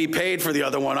before we paid for the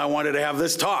other one, I wanted to have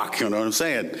this talk, you know what I'm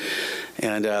saying?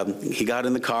 And he got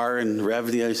in the car and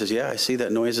revved the other. He says, yeah, I see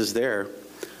that noise is there.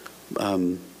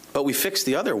 But we fixed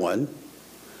the other one,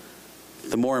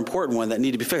 the more important one that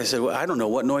needed to be fixed. I said, well, I don't know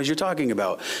what noise you're talking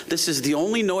about. This is the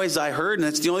only noise I heard, and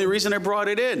that's the only reason I brought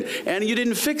it in. And you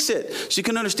didn't fix it. So you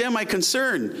can understand my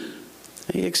concern.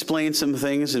 He explained some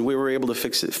things, and we were able to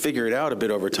figure it out a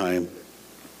bit over time.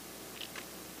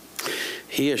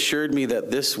 He assured me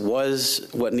that this was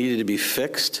what needed to be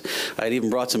fixed. I had even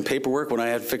brought some paperwork when I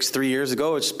had fixed 3 years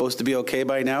ago. It's supposed to be okay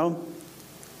by now.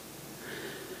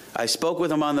 I spoke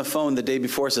with him on the phone the day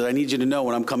before. Said, I need you to know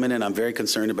when I'm coming in, I'm very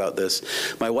concerned about this.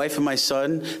 My wife and my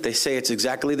son, they say it's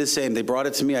exactly the same. They brought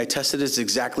it to me. I tested it. It's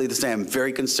exactly the same. I'm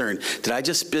very concerned. Did I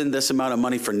just spend this amount of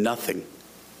money for nothing?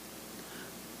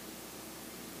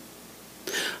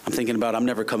 I'm thinking about, I'm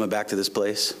never coming back to this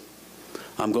place.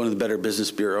 I'm going to the Better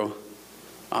Business Bureau.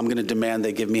 I'm going to demand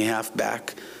they give me half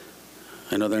back.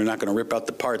 I know they're not going to rip out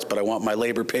the parts, but I want my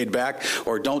labor paid back,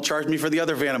 or don't charge me for the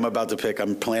other van I'm about to pick.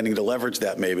 I'm planning to leverage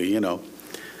that maybe, you know.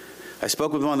 I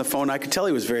spoke with him on the phone. I could tell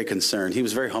he was very concerned. He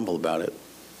was very humble about it.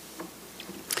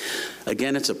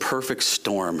 Again, it's a perfect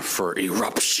storm for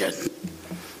eruption.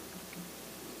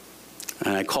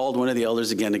 And I called one of the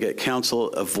elders again to get counsel,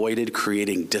 avoided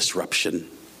creating disruption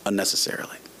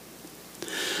unnecessarily.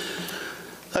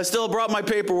 I still brought my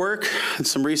paperwork and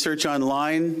some research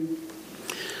online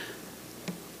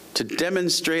to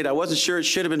demonstrate I wasn't sure it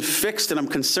should have been fixed, and I'm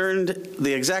concerned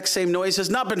the exact same noise has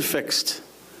not been fixed.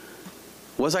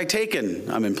 Was I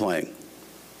taken? I'm implying.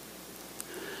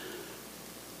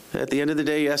 At the end of the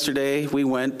day yesterday, we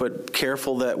went, but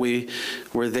careful that we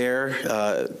were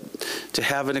there to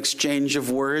have an exchange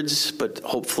of words, but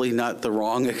hopefully not the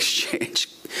wrong exchange.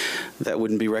 That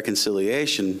wouldn't be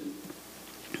reconciliation.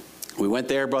 We went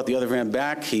there, brought the other van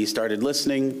back. He started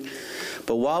listening.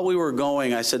 But while we were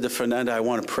going, I said to Fernanda, I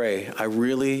want to pray.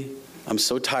 I'm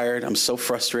so tired. I'm so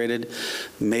frustrated.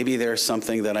 Maybe there's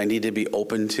something that I need to be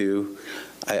open to.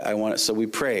 So we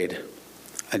prayed.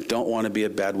 I don't want to be a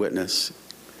bad witness.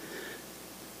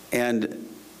 And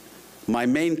my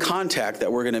main contact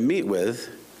that we're going to meet with,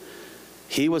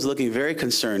 he was looking very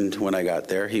concerned when I got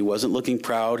there. He wasn't looking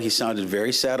proud. He sounded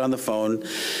very sad on the phone.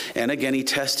 And again, he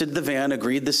tested the van,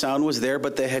 agreed the sound was there,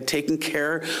 but they had taken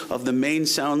care of the main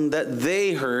sound that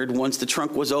they heard once the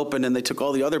trunk was open and they took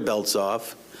all the other belts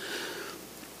off.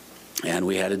 And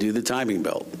we had to do the timing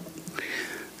belt.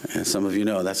 And some of you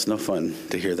know that's no fun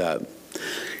to hear that.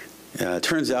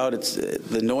 Turns out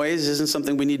the noise isn't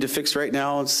something we need to fix right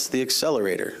now. It's the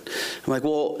accelerator. I'm like,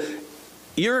 well,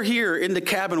 you're here in the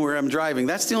cabin where I'm driving.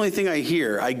 That's the only thing I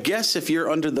hear. I guess if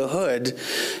you're under the hood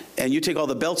and you take all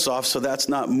the belts off so that's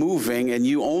not moving and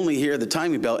you only hear the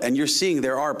timing belt and you're seeing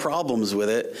there are problems with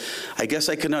it, I guess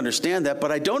I can understand that, but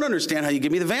I don't understand how you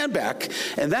give me the van back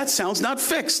and that sound's not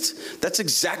fixed. That's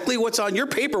exactly what's on your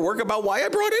paperwork about why I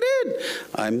brought it in.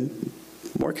 I'm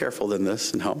more careful than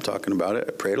this and how I'm talking about it.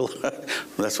 I prayed a lot.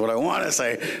 That's what I want to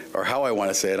say, or how I want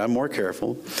to say it. I'm more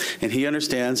careful. And he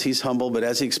understands, he's humble, but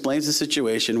as he explains the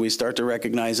situation, we start to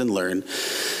recognize and learn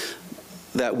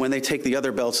that when they take the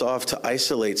other belts off to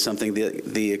isolate something,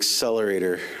 the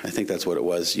accelerator, I think that's what it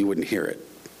was, you wouldn't hear it.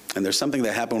 And there's something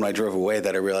that happened when I drove away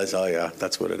that I realized, oh yeah,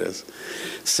 that's what it is.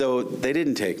 So they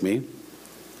didn't take me. It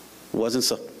wasn't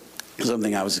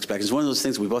something I was expecting. It's one of those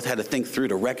things we both had to think through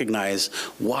to recognize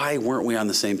why weren't we on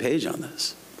the same page on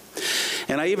this.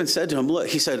 And I even said to him, look,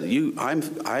 he said,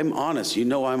 I'm honest. You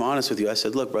know I'm honest with you. I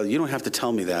said, look, brother, you don't have to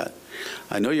tell me that.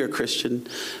 I know you're a Christian.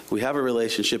 We have a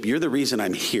relationship. You're the reason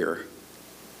I'm here.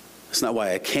 It's not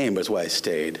why I came, but it's why I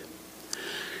stayed.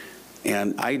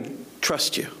 And I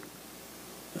trust you.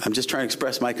 I'm just trying to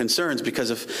express my concerns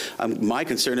because my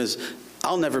concern is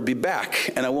I'll never be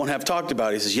back and I won't have talked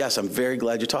about it. He says, yes, I'm very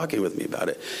glad you're talking with me about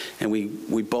it. And we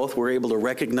both were able to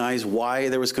recognize why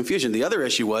there was confusion. The other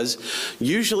issue was,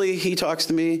 usually he talks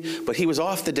to me, but he was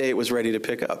off the day it was ready to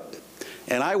pick up.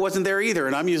 And I wasn't there either,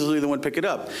 and I'm usually the one to pick it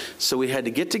up. So we had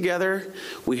to get together,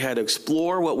 we had to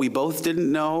explore what we both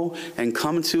didn't know, and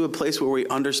come to a place where we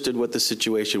understood what the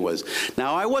situation was.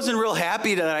 Now, I wasn't real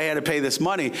happy that I had to pay this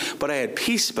money, but I had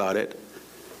peace about it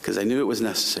because I knew it was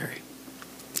necessary.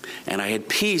 And I had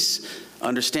peace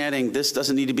understanding this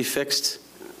doesn't need to be fixed.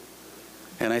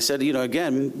 And I said,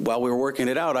 again, while we were working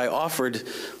it out, I offered,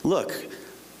 look,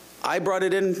 I brought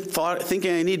it in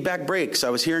thinking I need back brakes. I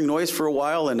was hearing noise for a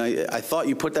while, and I thought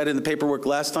you put that in the paperwork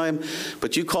last time,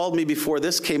 but you called me before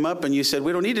this came up, and you said,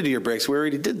 we don't need to do your brakes. We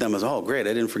already did them. I was, oh, great,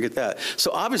 I didn't forget that.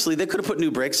 So obviously, they could have put new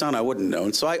brakes on. I wouldn't have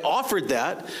known. So I offered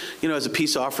that, as a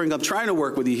peace offering. I'm trying to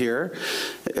work with you here.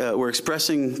 We're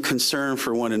expressing concern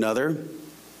for one another.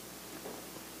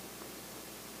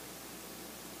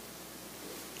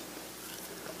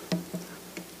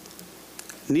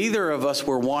 Neither of us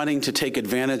were wanting to take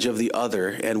advantage of the other,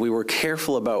 and we were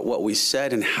careful about what we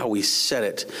said and how we said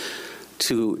it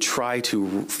to try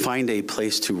to find a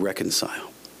place to reconcile.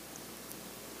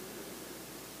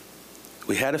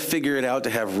 We had to figure it out to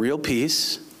have real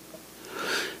peace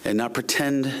and not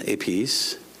pretend a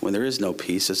peace when there is no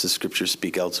peace, as the scriptures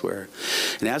speak elsewhere.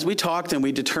 And as we talked and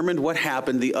we determined what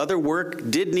happened, the other work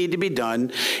did need to be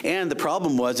done. And the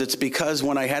problem was, it's because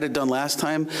when I had it done last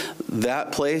time,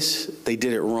 that place, they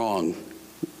did it wrong.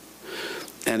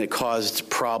 and it caused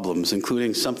problems,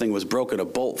 including something was broken, a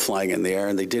bolt flying in the air,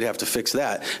 and they did have to fix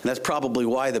that. And that's probably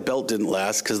why the belt didn't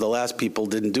last, because the last people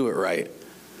didn't do it right.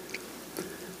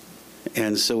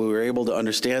 And so we were able to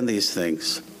understand these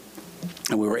things.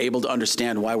 And we were able to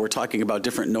understand why we're talking about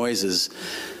different noises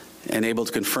and able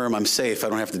to confirm I'm safe. I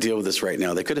don't have to deal with this right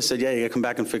now. They could have said, yeah, you got to come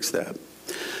back and fix that.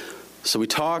 So we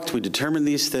talked, we determined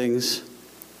these things.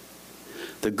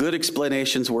 The good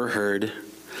explanations were heard.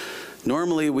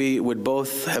 Normally we would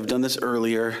both have done this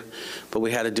earlier, but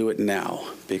we had to do it now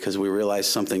because we realized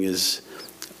something isn't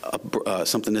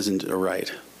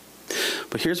right.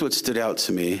 But here's what stood out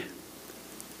to me.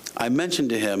 I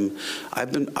mentioned to him,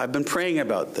 I've been praying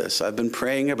about this. I've been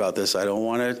praying about this. I don't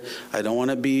want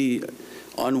to be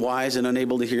unwise and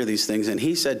unable to hear these things. And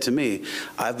he said to me,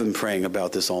 I've been praying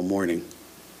about this all morning.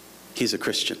 He's a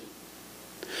Christian.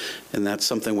 And that's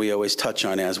something we always touch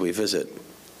on as we visit.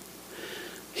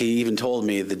 He even told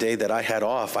me the day that I had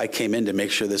off, I came in to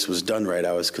make sure this was done right.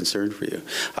 I was concerned for you.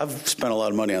 I've spent a lot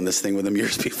of money on this thing with him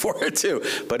years before too.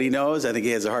 But he knows, I think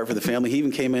he has a heart for the family. He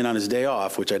even came in on his day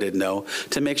off, which I didn't know,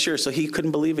 to make sure. So he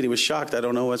couldn't believe it. He was shocked. I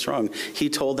don't know what's wrong. He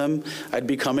told them I'd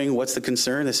be coming. What's the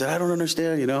concern? They said, I don't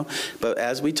understand, But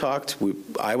as we talked,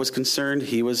 I was concerned.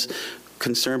 He was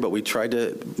concerned, but we tried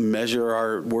to measure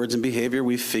our words and behavior.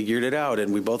 We figured it out,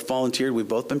 and we both volunteered. We've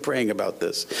both been praying about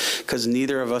this because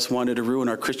neither of us wanted to ruin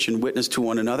our Christian witness to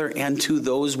one another and to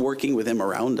those working with him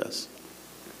around us.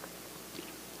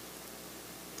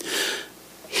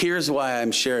 Here's why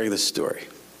I'm sharing this story.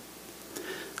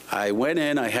 I went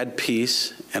in, I had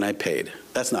peace, and I paid.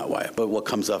 That's not why, but what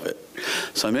comes of it.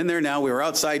 So I'm in there now. We were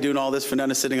outside doing all this.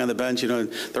 Fernanda's sitting on the bench,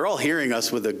 and they're all hearing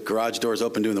us with the garage doors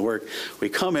open doing the work. We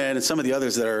come in, and some of the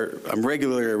others that I'm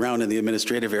regularly around in the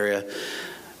administrative area,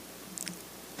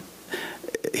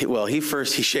 he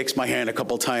shakes my hand a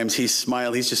couple times. He's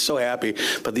smiling. He's just so happy.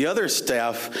 But the other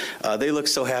staff, they look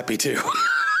so happy too.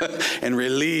 And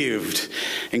relieved,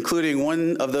 including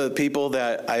one of the people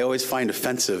that I always find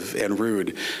offensive and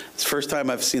rude. It's the first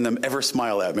time I've seen them ever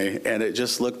smile at me, and it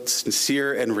just looked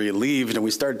sincere and relieved. And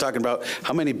we started talking about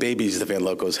how many babies the Van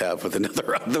Locos have with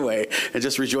another on the way, and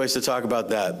just rejoiced to talk about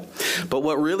that. But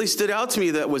what really stood out to me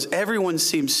that was everyone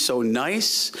seemed so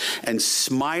nice and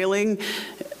smiling,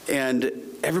 and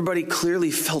everybody clearly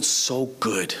felt so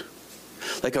good,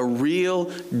 like a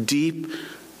real deep.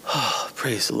 Oh,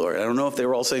 praise the Lord. I don't know if they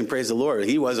were all saying praise the Lord.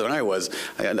 He was and I was.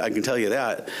 I can tell you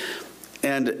that.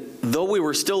 And though we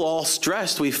were still all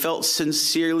stressed, we felt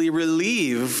sincerely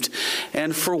relieved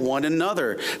and for one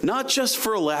another. Not just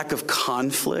for a lack of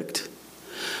conflict,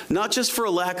 not just for a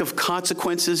lack of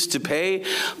consequences to pay,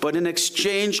 but in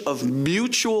exchange of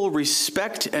mutual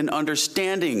respect and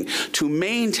understanding to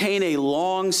maintain a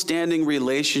long-standing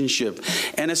relationship,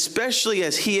 and especially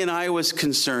as he and I was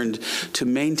concerned, to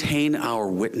maintain our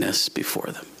witness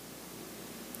before them.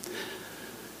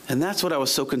 And that's what I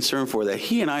was so concerned for, that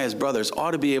he and I as brothers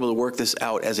ought to be able to work this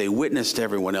out as a witness to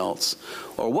everyone else.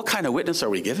 Or what kind of witness are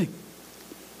we giving?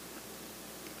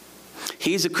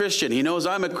 He's a Christian. He knows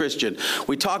I'm a Christian.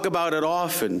 We talk about it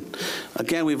often.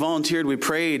 Again, we volunteered. We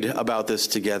prayed about this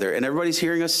together. And everybody's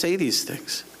hearing us say these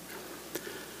things.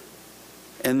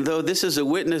 And though this is a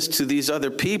witness to these other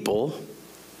people,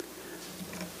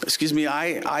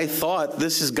 I thought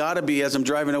this has got to be, as I'm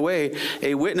driving away,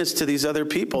 a witness to these other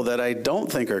people that I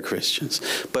don't think are Christians.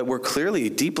 But we're clearly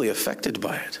deeply affected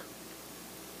by it.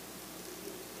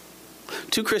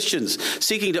 Two Christians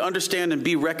seeking to understand and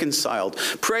be reconciled,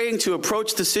 praying to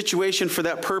approach the situation for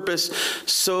that purpose,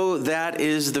 so that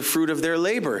is the fruit of their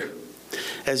labor.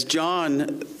 As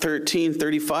John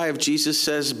 13:35, Jesus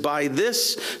says, "By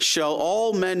this shall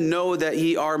all men know that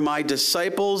ye are my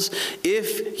disciples,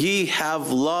 if ye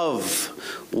have love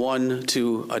one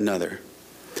to another."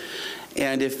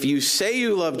 And if you say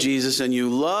you love Jesus and you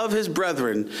love his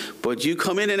brethren, but you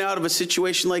come in and out of a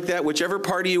situation like that, whichever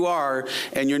party you are,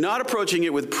 and you're not approaching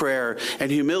it with prayer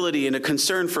and humility and a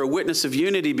concern for a witness of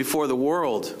unity before the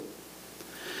world,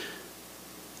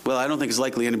 well, I don't think it's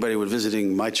likely anybody would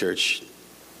visiting my church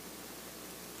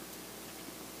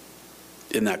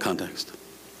in that context.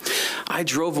 I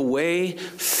drove away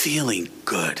feeling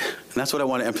good. And that's what I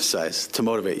want to emphasize to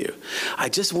motivate you. I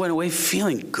just went away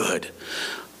feeling good.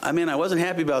 I mean, I wasn't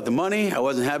happy about the money. I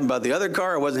wasn't happy about the other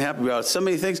car. I wasn't happy about so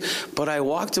many things. But I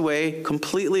walked away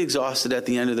completely exhausted at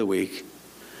the end of the week,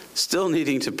 still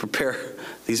needing to prepare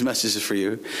these messages for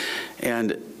you,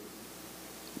 and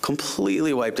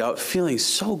completely wiped out, feeling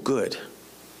so good.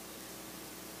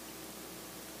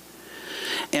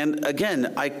 And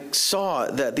again, I saw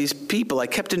that these people, I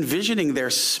kept envisioning their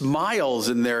smiles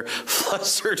and their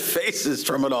flustered faces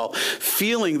from it all,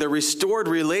 feeling the restored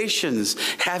relations,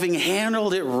 having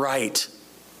handled it right.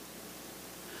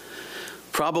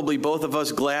 Probably both of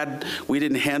us glad we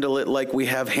didn't handle it like we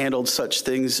have handled such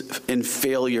things in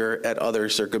failure at other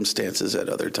circumstances at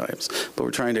other times. But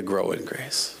we're trying to grow in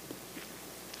grace.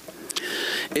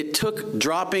 It took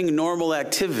dropping normal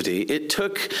activity. It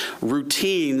took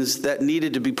routines that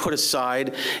needed to be put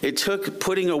aside. It took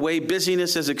putting away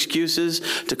busyness as excuses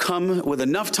to come with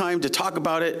enough time to talk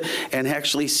about it and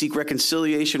actually seek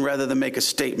reconciliation rather than make a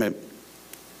statement.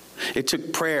 It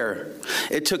took prayer.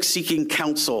 It took seeking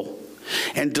counsel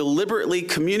and deliberately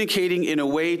communicating in a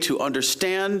way to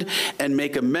understand and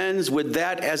make amends with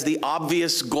that as the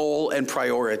obvious goal and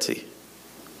priority.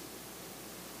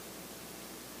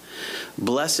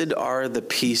 Blessed are the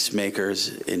peacemakers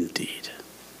indeed.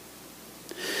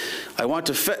 I want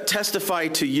to testify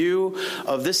to you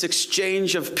of this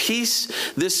exchange of peace,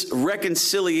 this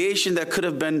reconciliation that could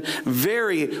have been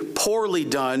very poorly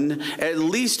done, at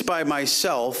least by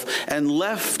myself, and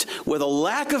left with a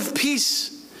lack of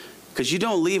peace. Because you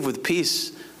don't leave with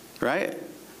peace, right?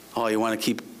 Oh, you want to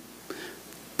keep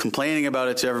complaining about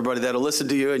it to everybody that'll listen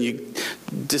to you, and you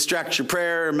distract your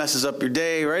prayer, messes up your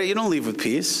day, right? You don't leave with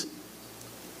peace.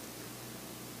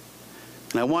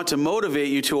 And I want to motivate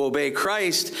you to obey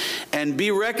Christ and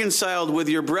be reconciled with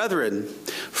your brethren.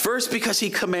 First, because he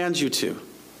commands you to.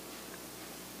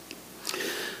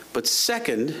 But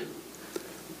second,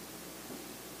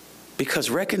 because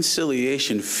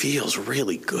reconciliation feels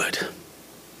really good.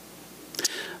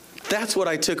 That's what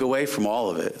I took away from all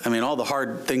of it. I mean, all the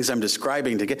hard things I'm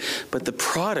describing to get, but the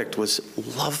product was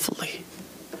lovely.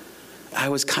 I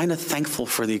was kind of thankful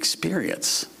for the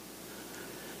experience.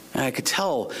 And I could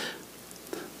tell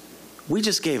we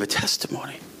just gave a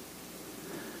testimony.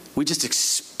 We just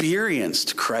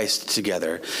experienced Christ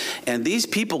together. And these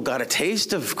people got a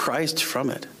taste of Christ from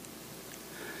it.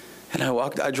 And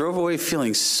I drove away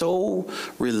feeling so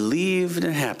relieved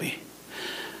and happy.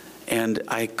 And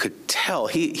I could tell,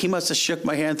 he must have shook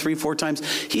my hand 3-4 times.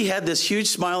 He had this huge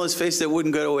smile on his face that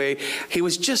wouldn't go away. He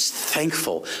was just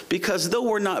thankful because though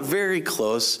we're not very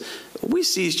close, we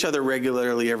see each other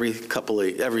regularly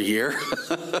every year.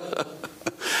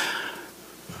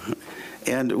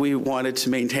 And we wanted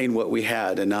to maintain what we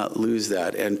had and not lose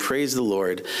that. And praise the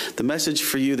Lord. The message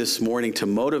for you this morning to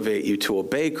motivate you to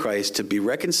obey Christ, to be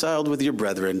reconciled with your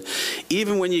brethren,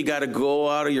 even when you got to go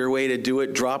out of your way to do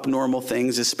it, drop normal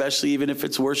things, especially even if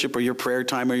it's worship or your prayer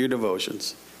time or your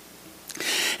devotions.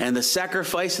 And the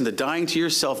sacrifice and the dying to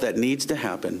yourself that needs to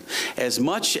happen. As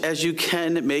much as you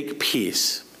can make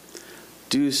peace,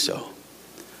 do so.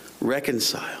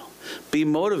 Reconcile. Be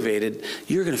motivated.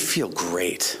 You're going to feel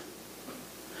great.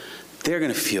 They're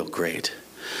going to feel great.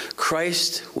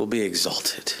 Christ will be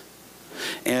exalted.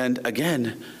 And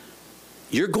again,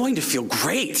 you're going to feel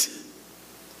great.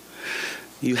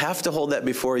 You have to hold that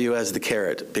before you as the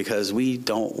carrot because we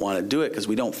don't want to do it because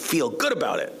we don't feel good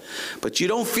about it. But you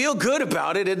don't feel good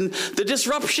about it in the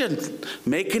disruption.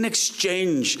 Make an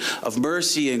exchange of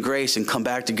mercy and grace and come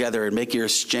back together and make your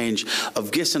exchange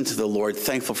of gifts unto the Lord,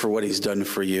 thankful for what he's done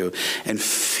for you, and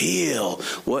feel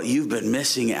what you've been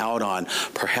missing out on,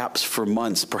 perhaps for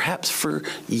months, perhaps for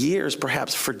years,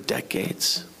 perhaps for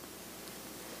decades.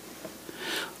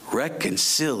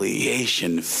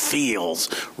 Reconciliation feels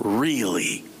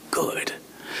really good.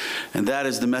 And that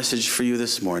is the message for you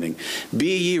this morning.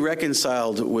 Be ye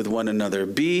reconciled with one another.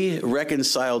 Be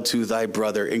reconciled to thy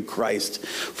brother in Christ.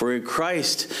 For in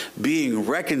Christ, being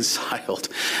reconciled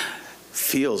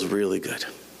feels really good.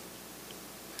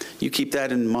 You keep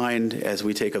that in mind as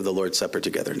we take of the Lord's Supper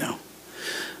together now.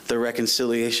 The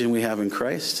reconciliation we have in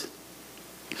Christ,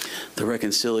 the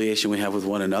reconciliation we have with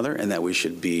one another, and that we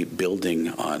should be building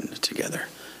on together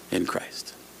in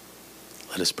Christ.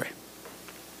 Let us pray.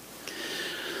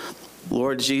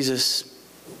 Lord Jesus,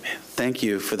 thank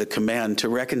you for the command to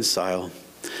reconcile,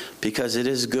 because it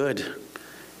is good.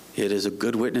 It is a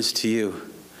good witness to you,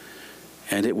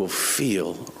 and it will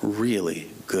feel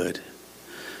really good.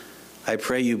 I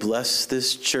pray you bless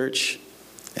this church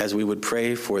as we would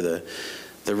pray for the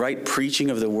right preaching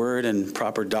of the word and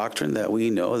proper doctrine, that we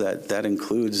know that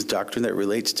includes doctrine that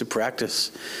relates to practice,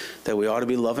 that we ought to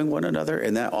be loving one another,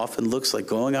 and that often looks like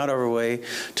going out of our way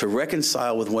to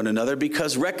reconcile with one another,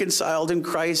 because reconciled in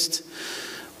Christ,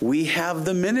 we have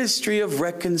the ministry of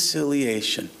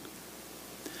reconciliation.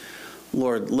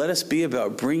 Lord, let us be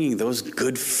about bringing those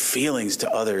good feelings to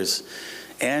others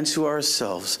and to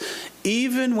ourselves,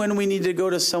 even when we need to go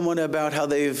to someone about how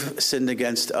they've sinned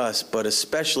against us, but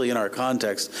especially in our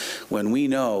context when we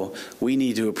know we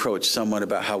need to approach someone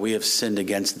about how we have sinned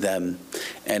against them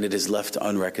and it is left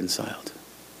unreconciled.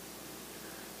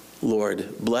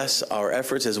 Lord, bless our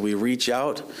efforts as we reach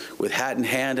out with hat in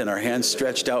hand and our hands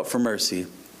stretched out for mercy.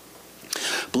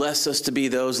 Bless us to be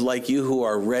those like you who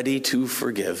are ready to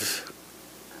forgive.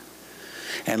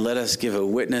 And let us give a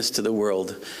witness to the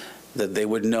world that they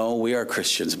would know we are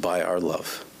Christians by our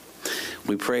love.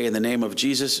 We pray in the name of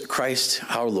Jesus Christ,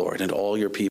 our Lord, and all your people.